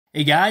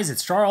Hey guys,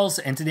 it's Charles,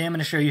 and today I'm going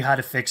to show you how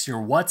to fix your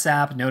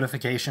WhatsApp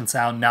notification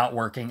sound not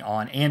working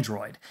on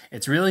Android.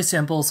 It's really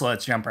simple, so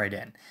let's jump right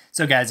in.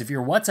 So guys, if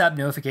your WhatsApp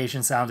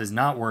notification sound is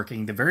not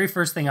working, the very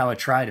first thing I would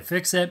try to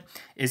fix it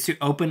is to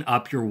open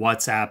up your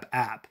WhatsApp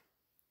app.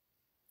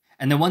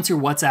 And then once your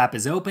WhatsApp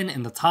is open,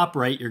 in the top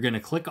right, you're going to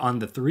click on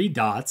the three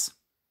dots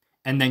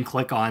and then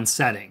click on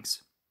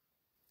Settings.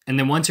 And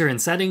then once you're in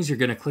Settings, you're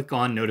going to click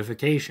on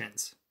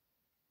Notifications.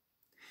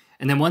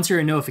 And then once you're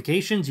in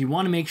notifications, you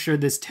want to make sure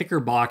this ticker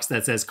box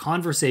that says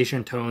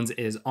conversation tones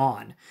is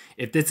on.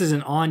 If this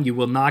isn't on, you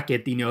will not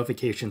get the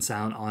notification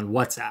sound on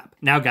WhatsApp.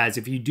 Now guys,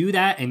 if you do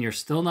that and you're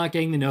still not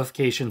getting the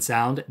notification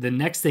sound, the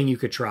next thing you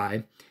could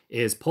try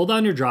is pull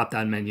down your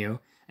drop-down menu,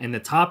 and the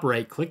top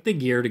right, click the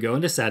gear to go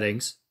into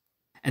settings.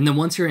 And then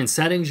once you're in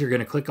settings, you're going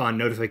to click on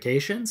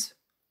notifications.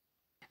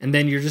 And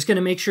then you're just going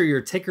to make sure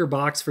your ticker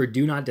box for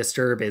Do Not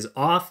Disturb is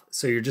off.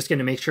 So you're just going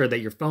to make sure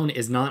that your phone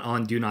is not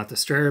on Do Not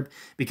Disturb,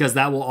 because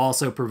that will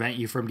also prevent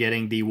you from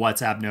getting the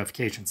WhatsApp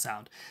notification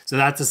sound. So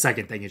that's the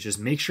second thing, is just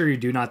make sure your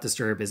Do Not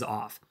Disturb is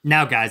off.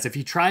 Now guys, if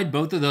you tried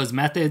both of those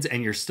methods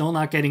and you're still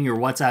not getting your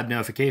WhatsApp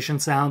notification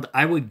sound,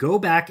 I would go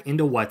back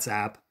into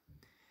WhatsApp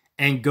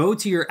and go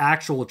to your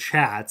actual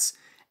chats.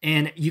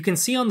 And you can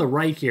see on the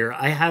right here,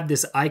 I have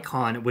this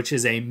icon, which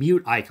is a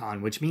mute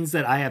icon, which means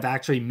that I have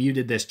actually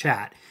muted this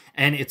chat.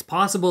 And it's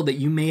possible that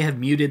you may have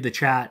muted the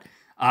chat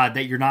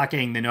that you're not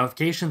getting the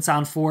notification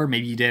sound for.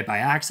 Maybe you did it by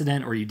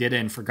accident, or you did it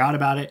and forgot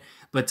about it.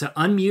 But to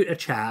unmute a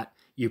chat,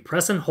 you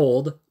press and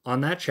hold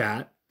on that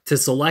chat to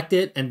select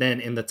it, and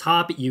then in the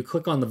top, you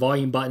click on the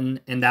volume button,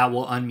 and that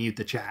will unmute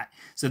the chat.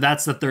 So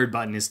that's the third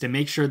button, is to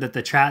make sure that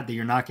the chat that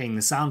you're not getting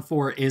the sound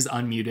for is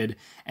unmuted,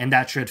 and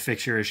that should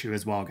fix your issue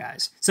as well,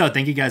 guys. So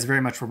thank you guys very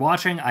much for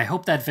watching. I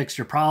hope that fixed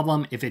your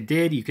problem. If it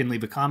did, you can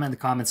leave a comment in the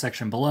comment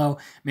section below.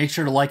 Make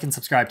sure to like and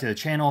subscribe to the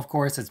channel, of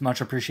course. It's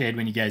much appreciated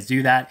when you guys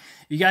do that.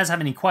 If you guys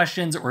have any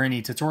questions or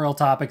any tutorial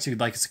topics you'd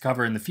like us to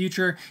cover in the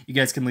future, you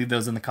guys can leave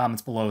those in the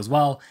comments below as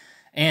well.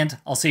 And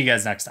I'll see you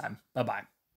guys next time. Bye-bye.